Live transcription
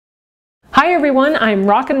Hi everyone, I'm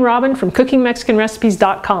Rockin' Robin from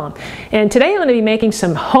CookingMexicanRecipes.com, and today I'm going to be making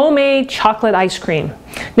some homemade chocolate ice cream.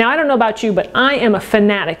 Now I don't know about you, but I am a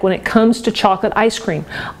fanatic when it comes to chocolate ice cream.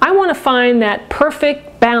 I want to find that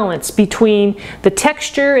perfect balance between the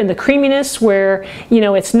texture and the creaminess where,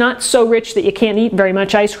 it's not so rich that you can't eat very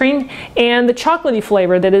much ice cream, and the chocolatey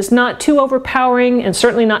flavor that is not too overpowering and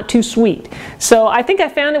certainly not too sweet. So I think I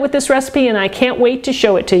found it with this recipe and I can't wait to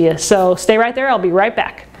show it to you. So stay right there, I'll be right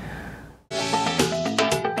back.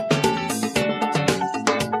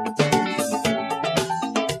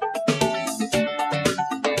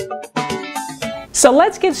 So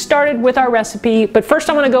let's get started with our recipe, but first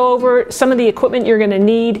I want to go over some of the equipment you're going to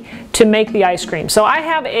need to make the ice cream. So I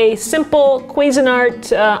have a simple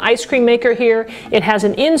Cuisinart ice cream maker here. It has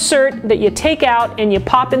an insert that you take out and you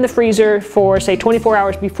pop in the freezer for say 24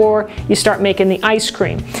 hours before you start making the ice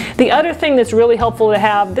cream. The other thing that's really helpful to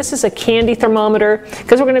have, this is a candy thermometer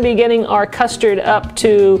because we're going to be getting our custard up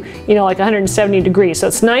to like 170 degrees. So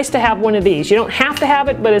it's nice to have one of these. You don't have to have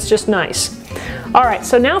it, but it's just nice. Alright,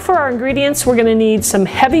 so now for our ingredients, we're going to need some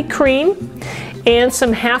heavy cream and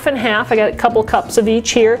some half and half. I got a couple cups of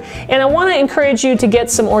each here. And I want to encourage you to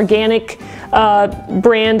get some organic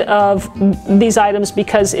brand of these items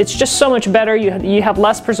because it's just so much better. You have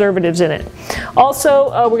less preservatives in it. Also,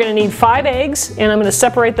 we're going to need 5 eggs, and I'm going to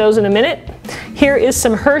separate those in a minute. Here is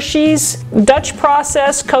some Hershey's Dutch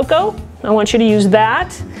process cocoa. I want you to use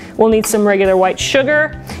that. We'll need some regular white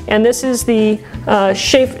sugar, and this is the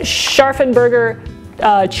Scharffen Berger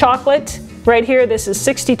chocolate right here. This is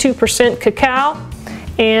 62% cacao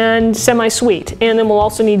and semi-sweet. And then we'll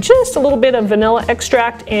also need just a little bit of vanilla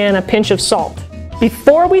extract and a pinch of salt.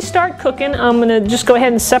 Before we start cooking, I'm going to just go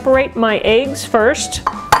ahead and separate my eggs first.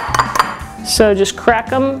 So just crack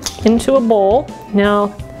them into a bowl.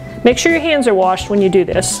 Now, make sure your hands are washed when you do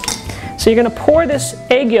this. So you're going to pour this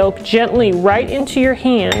egg yolk gently right into your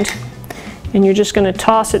hand, and you're just going to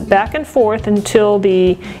toss it back and forth until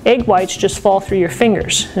the egg whites just fall through your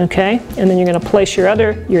fingers, okay? And then you're going to place your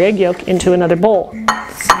egg yolk into another bowl.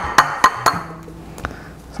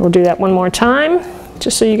 So we'll do that one more time,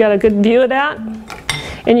 just so you got a good view of that.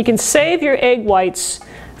 And you can save your egg whites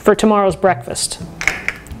for tomorrow's breakfast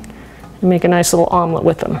and make a nice little omelet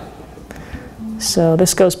with them. So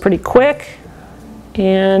this goes pretty quick.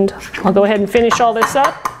 And I'll go ahead and finish all this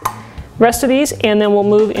up, rest of these, and then we'll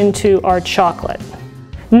move into our chocolate.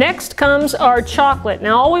 Next comes our chocolate.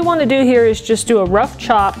 Now all we want to do here is just do a rough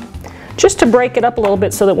chop just to break it up a little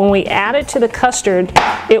bit so that when we add it to the custard,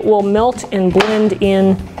 it will melt and blend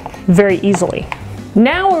in very easily.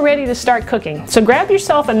 Now we're ready to start cooking. So grab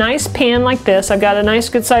yourself a nice pan like this. I've got a nice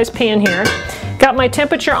good sized pan here. Got my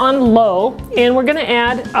temperature on low, and we're going to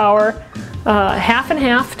add our half and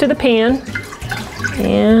half to the pan,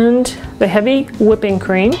 and the heavy whipping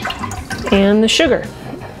cream and the sugar.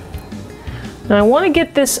 Now I want to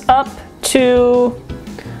get this up to,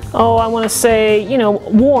 I want to say,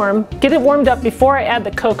 warm. Get it warmed up before I add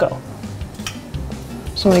the cocoa.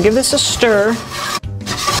 So I'm going to give this a stir.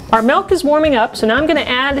 Our milk is warming up, so now I'm going to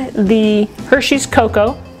add the Hershey's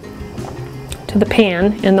cocoa to the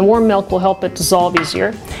pan, and the warm milk will help it dissolve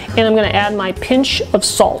easier. And I'm going to add my pinch of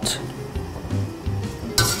salt.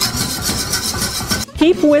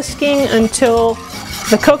 Keep whisking until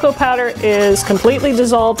the cocoa powder is completely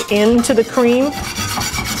dissolved into the cream.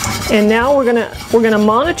 And now we're gonna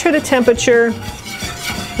monitor the temperature.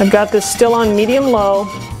 I've got this still on medium-low,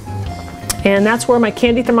 and that's where my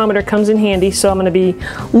candy thermometer comes in handy. So I'm going to be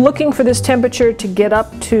looking for this temperature to get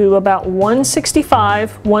up to about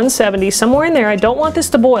 165, 170, somewhere in there. I don't want this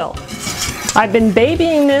to boil. I've been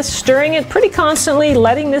babying this, stirring it pretty constantly,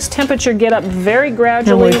 letting this temperature get up very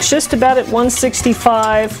gradually. It's just about at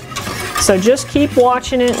 165. So just keep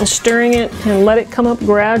watching it and stirring it and let it come up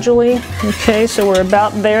gradually. Okay, so we're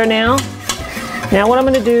about there now. Now what I'm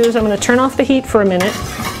going to do is I'm going to turn off the heat for a minute.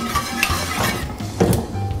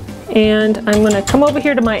 And I'm going to come over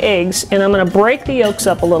here to my eggs, and I'm going to break the yolks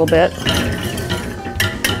up a little bit.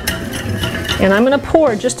 And I'm going to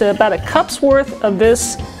pour just about a cup's worth of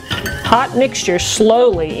this hot mixture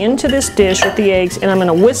slowly into this dish with the eggs, and I'm going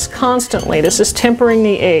to whisk constantly. This is tempering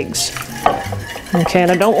the eggs. Okay,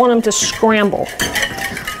 and I don't want them to scramble.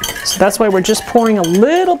 So that's why we're just pouring a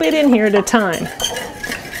little bit in here at a time.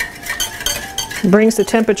 It brings the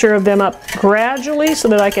temperature of them up gradually so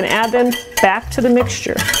that I can add them back to the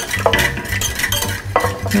mixture.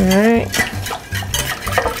 Alright,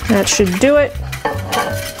 that should do it.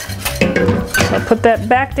 So I'll put that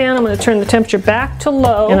back down. I'm going to turn the temperature back to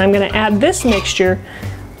low, and I'm going to add this mixture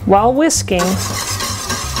while whisking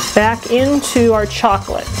back into our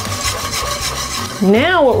chocolate.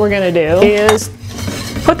 Now what we're going to do is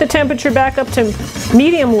Put the temperature back up to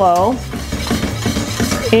medium-low.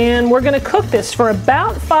 And we're going to cook this for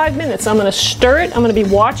about 5 minutes. I'm going to stir it. I'm going to be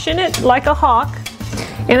watching it like a hawk.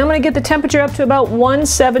 And I'm going to get the temperature up to about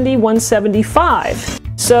 170, 175.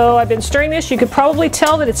 So I've been stirring this. You could probably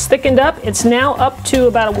tell that it's thickened up. It's now up to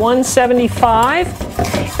about a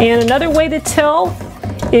 175. And another way to tell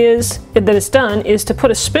is that it's done is to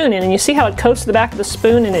put a spoon in. And you see how it coats the back of the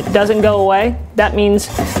spoon and it doesn't go away? That means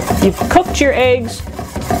you've cooked your eggs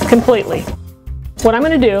completely. What I'm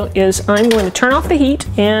going to do is I'm going to turn off the heat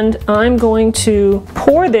and I'm going to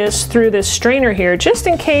pour this through this strainer here just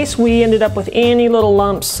in case we ended up with any little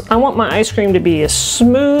lumps. I want my ice cream to be as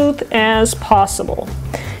smooth as possible.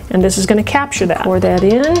 And this is going to capture that. Pour that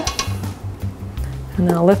in. And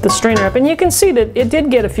then I'll lift the strainer up. And you can see that it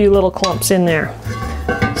did get a few little clumps in there.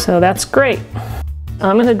 So that's great.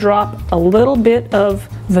 I'm going to drop a little bit of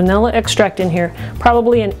vanilla extract in here.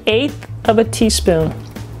 Probably 1/8 of a teaspoon.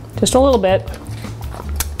 Just a little bit.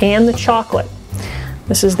 And the chocolate.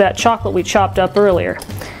 This is that chocolate we chopped up earlier.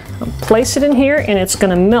 I'll place it in here and it's going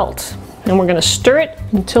to melt. And we're going to stir it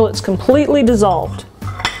until it's completely dissolved.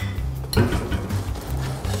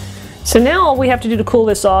 So now all we have to do to cool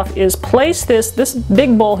this off is place this. This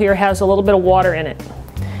big bowl here has a little bit of water in it.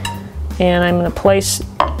 And I'm going to place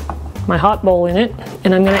my hot bowl in it.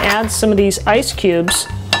 And I'm going to add some of these ice cubes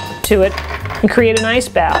to it and create an ice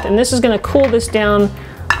bath. And this is going to cool this down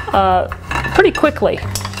pretty quickly.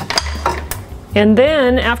 And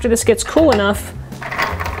then after this gets cool enough,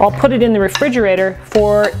 I'll put it in the refrigerator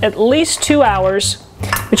for at least 2 hours.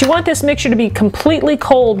 But you want this mixture to be completely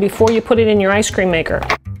cold before you put it in your ice cream maker.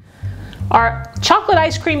 Our chocolate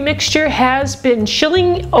ice cream mixture has been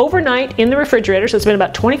chilling overnight in the refrigerator, so it's been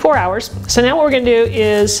about 24 hours. So now what we're going to do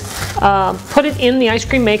is put it in the ice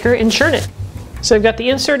cream maker and churn it. So I've got the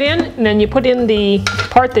insert in, and then you put in the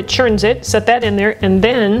part that churns it, set that in there, and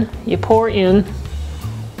then you pour in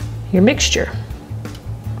your mixture.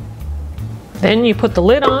 Then you put the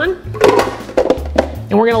lid on,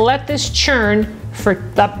 and we're going to let this churn for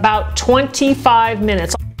about 25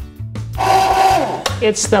 minutes.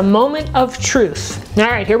 It's the moment of truth. All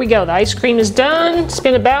right, here we go. The ice cream is done. It's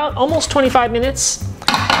been about almost 25 minutes,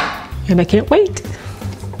 and I can't wait.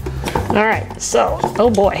 All right, so, oh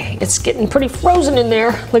boy, it's getting pretty frozen in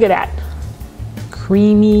there. Look at that.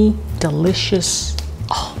 Creamy, delicious.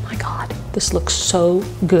 Oh my God, this looks so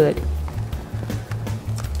good.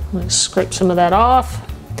 I'm going to scrape some of that off.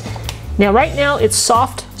 Now right now it's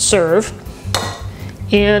soft serve,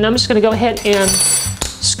 and I'm just going to go ahead and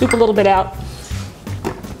scoop a little bit out.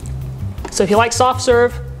 So if you like soft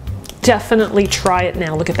serve, definitely try it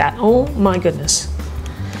now. Look at that. Oh my goodness.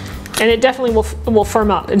 And it definitely will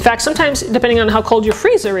firm up. In fact, sometimes depending on how cold your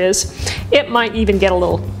freezer is, it might even get a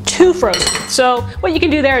little too frozen. So what you can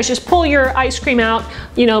do there is just pull your ice cream out,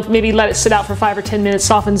 you know, maybe let it sit out for 5 or 10 minutes,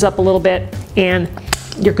 softens up a little bit, and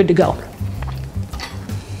you're good to go.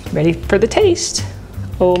 Ready for the taste.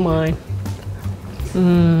 Oh my.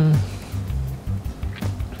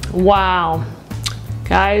 Wow.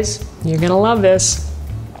 Guys, you're gonna love this.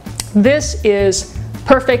 This is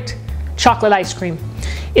perfect chocolate ice cream.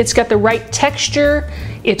 It's got the right texture.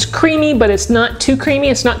 It's creamy, but it's not too creamy.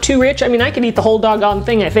 It's not too rich. I mean, I could eat the whole doggone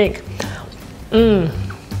thing, I think. Oh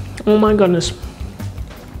my goodness.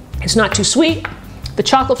 It's not too sweet. The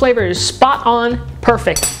chocolate flavor is spot on,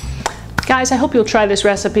 perfect. Guys, I hope you'll try this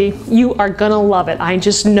recipe. You are gonna love it. I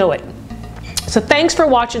just know it. So thanks for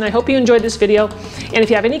watching. I hope you enjoyed this video. And if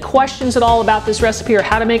you have any questions at all about this recipe or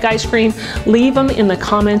how to make ice cream, leave them in the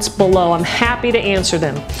comments below. I'm happy to answer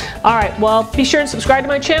them. All right, well, be sure to subscribe to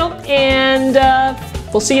my channel, and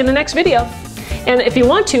we'll see you in the next video. And if you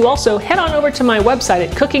want to, also head on over to my website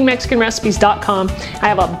at cookingmexicanrecipes.com. I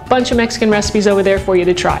have a bunch of Mexican recipes over there for you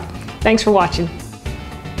to try. Thanks for watching.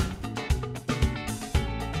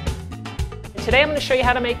 Today I'm going to show you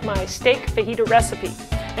how to make my steak fajita recipe.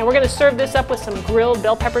 And we're going to serve this up with some grilled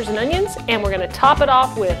bell peppers and onions, and we're going to top it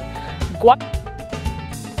off with guac.